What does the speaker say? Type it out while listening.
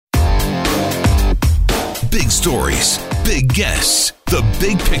stories, big guests, the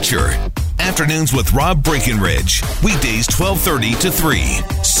big picture. Afternoons with Rob Breckenridge. Weekdays 1230 to 3,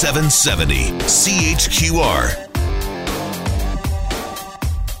 770 CHQR.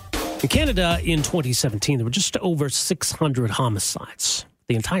 In Canada in 2017, there were just over 600 homicides.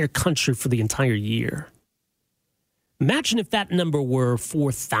 The entire country for the entire year. Imagine if that number were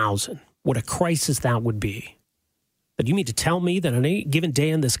 4,000. What a crisis that would be. But you mean to tell me that on any given day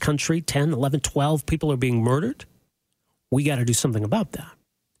in this country, 10, 11, 12 people are being murdered? We got to do something about that.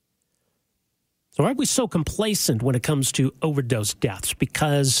 So why are we so complacent when it comes to overdose deaths?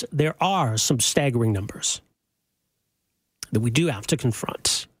 Because there are some staggering numbers that we do have to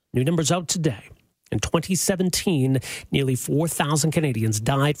confront. New numbers out today. In 2017, nearly 4,000 Canadians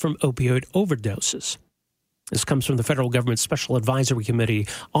died from opioid overdoses. This comes from the federal government's Special Advisory Committee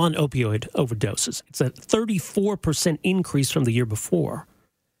on Opioid Overdoses. It's a 34% increase from the year before.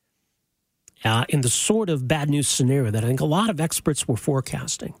 In the sort of bad news scenario that I think a lot of experts were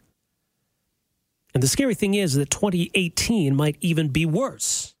forecasting. And the scary thing is that 2018 might even be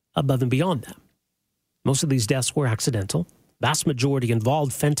worse above and beyond that. Most of these deaths were accidental. Vast majority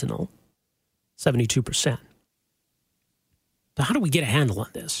involved fentanyl, 72%. So how do we get a handle on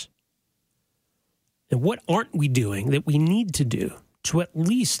this? And what aren't we doing that we need to do to at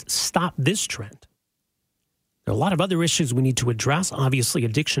least stop this trend? There are a lot of other issues we need to address, obviously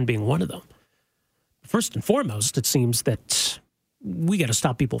addiction being one of them. First and foremost, it seems that we got to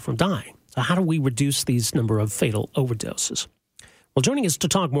stop people from dying. So how do we reduce these number of fatal overdoses? Well, joining us to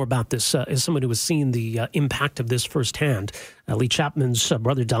talk more about this is someone who has seen the impact of this firsthand. Lee Chapman's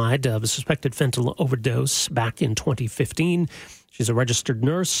brother died of a suspected fentanyl overdose back in 2015. She's a registered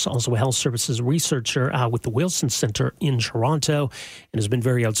nurse, also a health services researcher with the Wilson Center in Toronto, and has been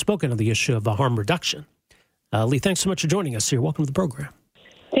very outspoken on the issue of harm reduction. Lee, thanks so much for joining us here. Welcome to the program.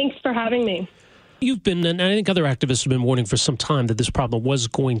 Thanks for having me. You've been, and I think other activists have been warning for some time that this problem was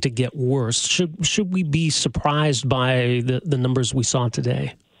going to get worse. Should we be surprised by the numbers we saw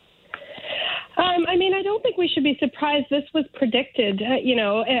today? I don't think we should be surprised. This was predicted,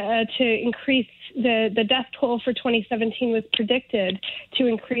 to increase. The death toll for 2017 was predicted to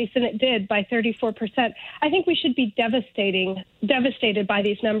increase, and it did by 34%. I think we should be devastated by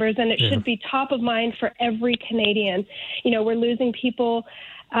these numbers, and it should be top of mind for every Canadian. We're losing people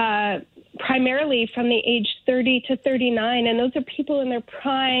primarily from the age 30 to 39, and those are people in their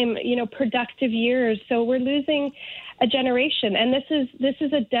prime, productive years. So we're losing a generation, and this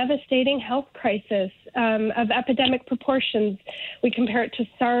is a devastating health crisis of epidemic proportions. We compare it to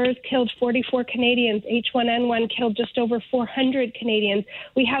SARS, killed 44 Canadians. H1N1 killed just over 400 Canadians.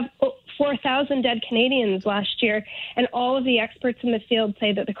 We have 4,000 dead Canadians last year, and all of the experts in the field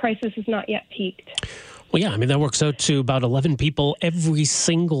say that the crisis has not yet peaked. Well, yeah, that works out to about 11 people every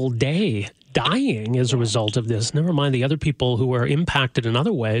single day dying as a result of this. Never mind the other people who are impacted in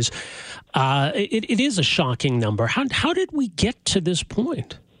other ways. It is a shocking number. How did we get to this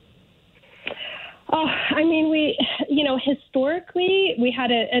point? Historically, we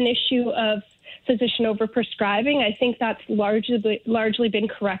had an issue of physician overprescribing. I think that's largely been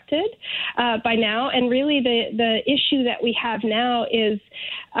corrected by now. And really the issue that we have now is,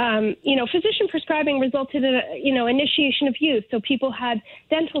 physician prescribing resulted in, initiation of use. So people had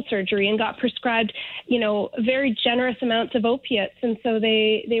dental surgery and got prescribed, very generous amounts of opiates. And so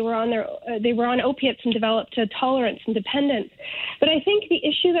they were on opiates and developed a tolerance and dependence. But I think the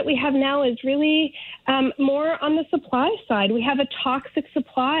issue that we have now is really more on the supply side. We have a toxic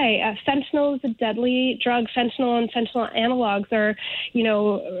supply. Fentanyl is a deadly drug. Fentanyl and fentanyl analogs are,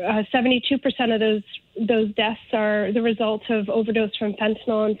 72% of those deaths are the result of overdose from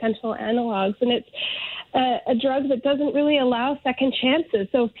fentanyl and fentanyl analogs. And it's a drug that doesn't really allow second chances.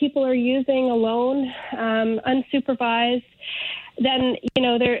 So if people are using alone, unsupervised, then,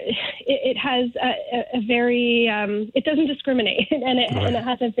 it has a very, it doesn't discriminate, and it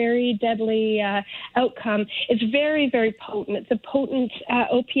has a very deadly outcome. It's very, very potent. It's a potent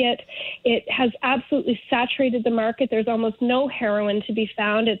opiate. It has absolutely saturated the market. There's almost no heroin to be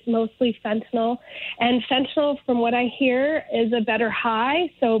found. It's mostly fentanyl. And fentanyl, from what I hear, is a better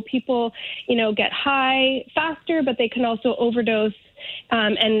high. So people, get high faster, but they can also overdose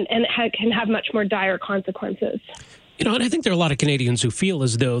and can have much more dire consequences. And I think there are a lot of Canadians who feel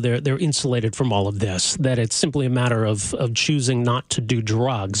as though they're insulated from all of this, that it's simply a matter of choosing not to do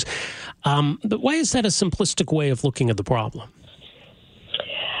drugs. But why is that a simplistic way of looking at the problem?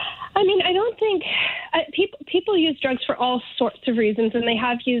 I don't think people use drugs for all sorts of reasons, and they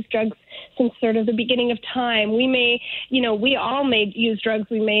have used drugs since sort of the beginning of time. We may, we all may use drugs.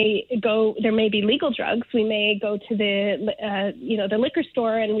 There may be legal drugs. We may go to the liquor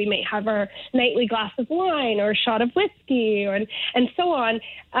store and we may have our nightly glass of wine or a shot of whiskey and so on.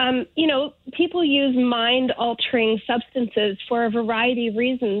 People use mind-altering substances for a variety of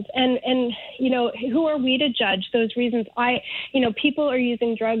reasons. And who are we to judge those reasons? People are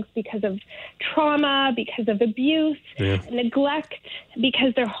using drugs because of trauma, because of abuse, neglect,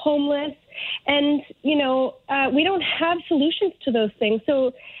 because they're homeless. And, we don't have solutions to those things.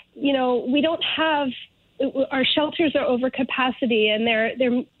 So, we don't have, our shelters are over capacity and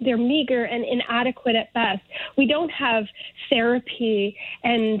they're meager and inadequate at best. We don't have therapy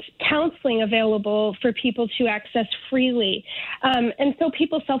and counseling available for people to access freely. And so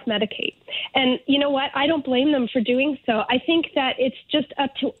people self-medicate. And you know what? I don't blame them for doing so. I think that it's just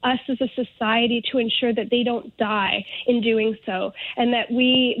up to us as a society to ensure that they don't die in doing so, and that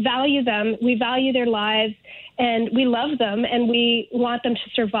we value them, we value their lives, and we love them, and we want them to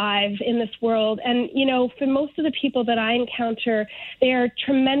survive in this world. And, for most of the people that I encounter, they are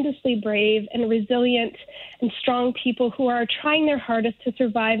tremendously brave and resilient and strong people who are trying their hardest to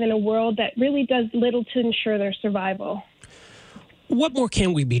survive in a world that really does little to ensure their survival. What more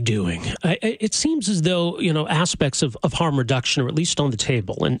can we be doing? It seems as though, aspects of harm reduction are at least on the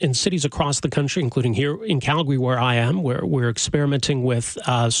table. And in cities across the country, including here in Calgary, where I am, where we're experimenting with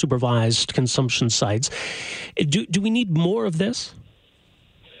supervised consumption sites. Do we need more of this?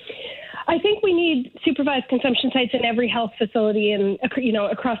 I think we need supervised consumption sites in every health facility and,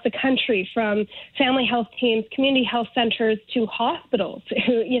 across the country, from family health teams, community health centers to hospitals.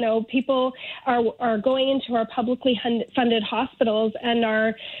 People are going into our publicly funded hospitals and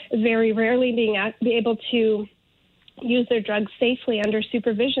are very rarely being able to use their drugs safely under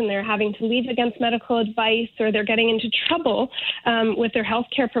supervision. They're having to leave against medical advice, or they're getting into trouble with their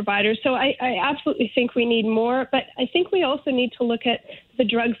healthcare providers. So I absolutely think we need more, but I think we also need to look at the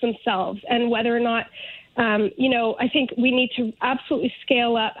drugs themselves and whether or not, I think we need to absolutely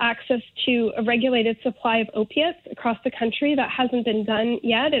scale up access to a regulated supply of opiates across the country. That hasn't been done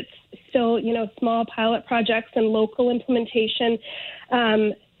yet. It's still, small pilot projects and local implementation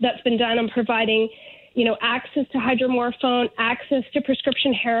that's been done on providing access to hydromorphone, access to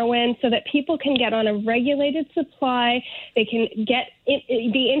prescription heroin, so that people can get on a regulated supply. They can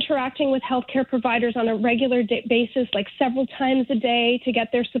be interacting with healthcare providers on a regular basis, like several times a day, to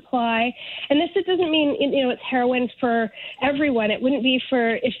get their supply. And it doesn't mean, it's heroin for everyone. It wouldn't be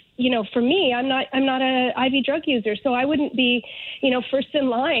for me. I'm not an IV drug user, so I wouldn't be, first in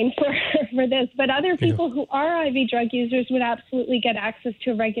line for this. But other people who are IV drug users would absolutely get access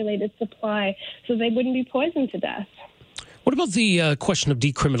to a regulated supply, so they wouldn't be poisoned to death. What about the question of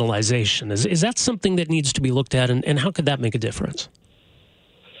decriminalization? Is that something that needs to be looked at, and how could that make a difference?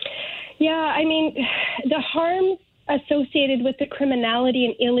 Yeah, the harms associated with the criminality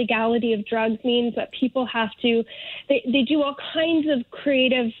and illegality of drugs means that people have to, they do all kinds of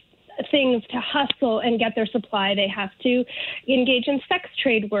creative things to hustle and get their supply. They have to engage in sex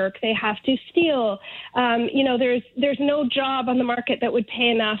trade work. They have to steal. There's no job on the market that would pay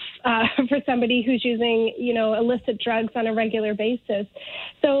enough for somebody who's using, illicit drugs on a regular basis.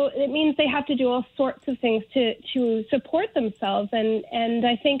 So it means they have to do all sorts of things to support themselves. And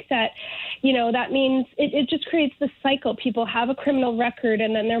I think that, that means it just creates this cycle. People have a criminal record,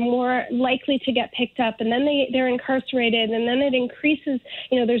 and then they're more likely to get picked up, and then they're incarcerated, and then it increases,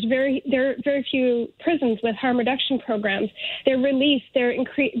 there are very few prisons with harm reduction programs. They're released. Their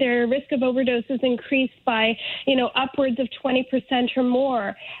risk of overdose is increased by, upwards of 20% or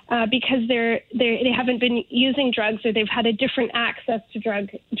more because they haven't been using drugs, or they've had a different access to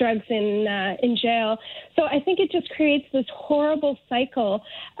drugs in jail. So I think it just creates this horrible cycle.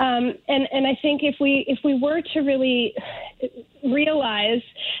 And I think if we were to really realize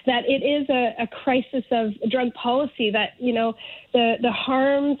that it is a crisis of drug policy, that the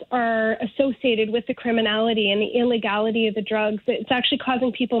harms are associated with the criminality and the illegality of the drugs, it's actually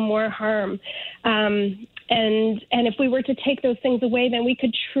causing people more harm. And if we were to take those things away, then we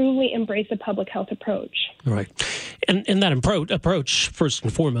could truly embrace a public health approach. Right. And that approach, first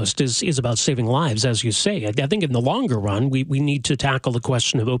and foremost, is about saving lives, as you say. I think in the longer run, we need to tackle the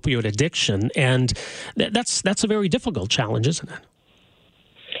question of opioid addiction, and that's a very difficult challenge, isn't it?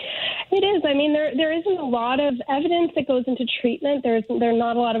 It is. I mean, there isn't a lot of evidence that goes into treatment. There are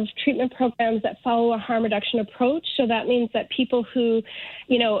not a lot of treatment programs that follow a harm reduction approach. So that means that people who,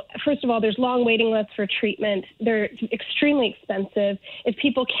 first of all, there's long waiting lists for treatment. They're extremely expensive. If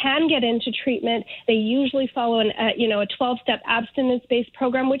people can get into treatment, they usually follow a 12-step abstinence-based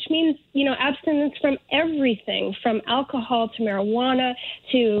program, which means, abstinence from everything, from alcohol to marijuana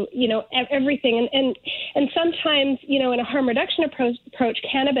to, everything. And sometimes, in a harm reduction approach,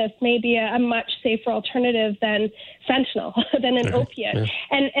 cannabis may be a much safer alternative than fentanyl, than an opiate. Yeah.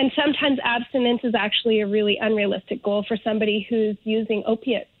 And sometimes abstinence is actually a really unrealistic goal for somebody who's using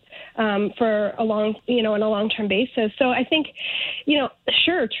opiates for a long-term basis. So I think,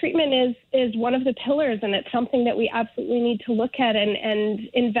 sure, treatment is one of the pillars, and it's something that we absolutely need to look at and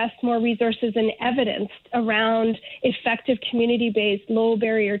invest more resources and evidence around effective community-based,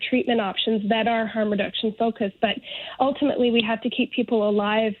 low-barrier treatment options that are harm reduction focused. But ultimately, we have to keep people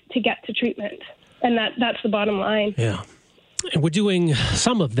alive to get to treatment, and that's the bottom line. Yeah. And we're doing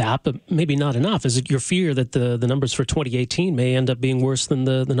some of that, but maybe not enough. Is it your fear that the numbers for 2018 may end up being worse than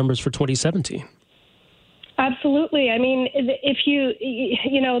the numbers for 2017? Absolutely. I mean, if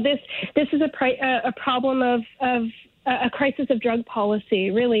this is a problem of a crisis of drug policy,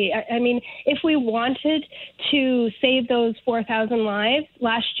 really. I mean, if we wanted to save those 4,000 lives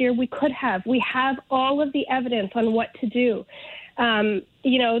last year, we could have. We have all of the evidence on what to do.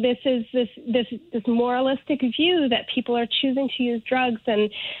 This is this moralistic view that people are choosing to use drugs and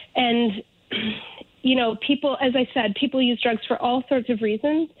people, as I said, people use drugs for all sorts of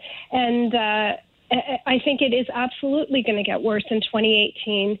reasons. And I think it is absolutely going to get worse in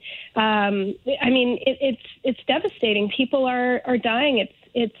 2018. It's devastating. People are dying.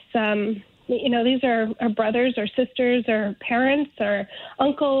 It's these are our brothers, our sisters, our parents, our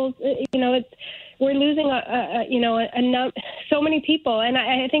uncles. We're losing so many people, and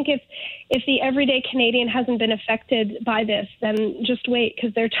I think if the everyday Canadian hasn't been affected by this, then just wait,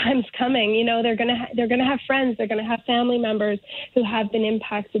 because their time's coming. They're gonna have friends, they're gonna have family members who have been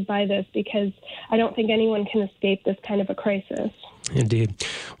impacted by this, because I don't think anyone can escape this kind of a crisis. Indeed.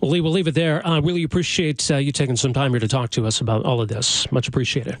 Well, Lee, we'll leave it there. I really appreciate you taking some time here to talk to us about all of this. Much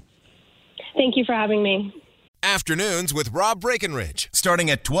appreciated. Thank you for having me. Afternoons with Rob Breckenridge,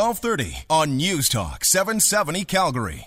 starting at 12:30 on News Talk 770 Calgary.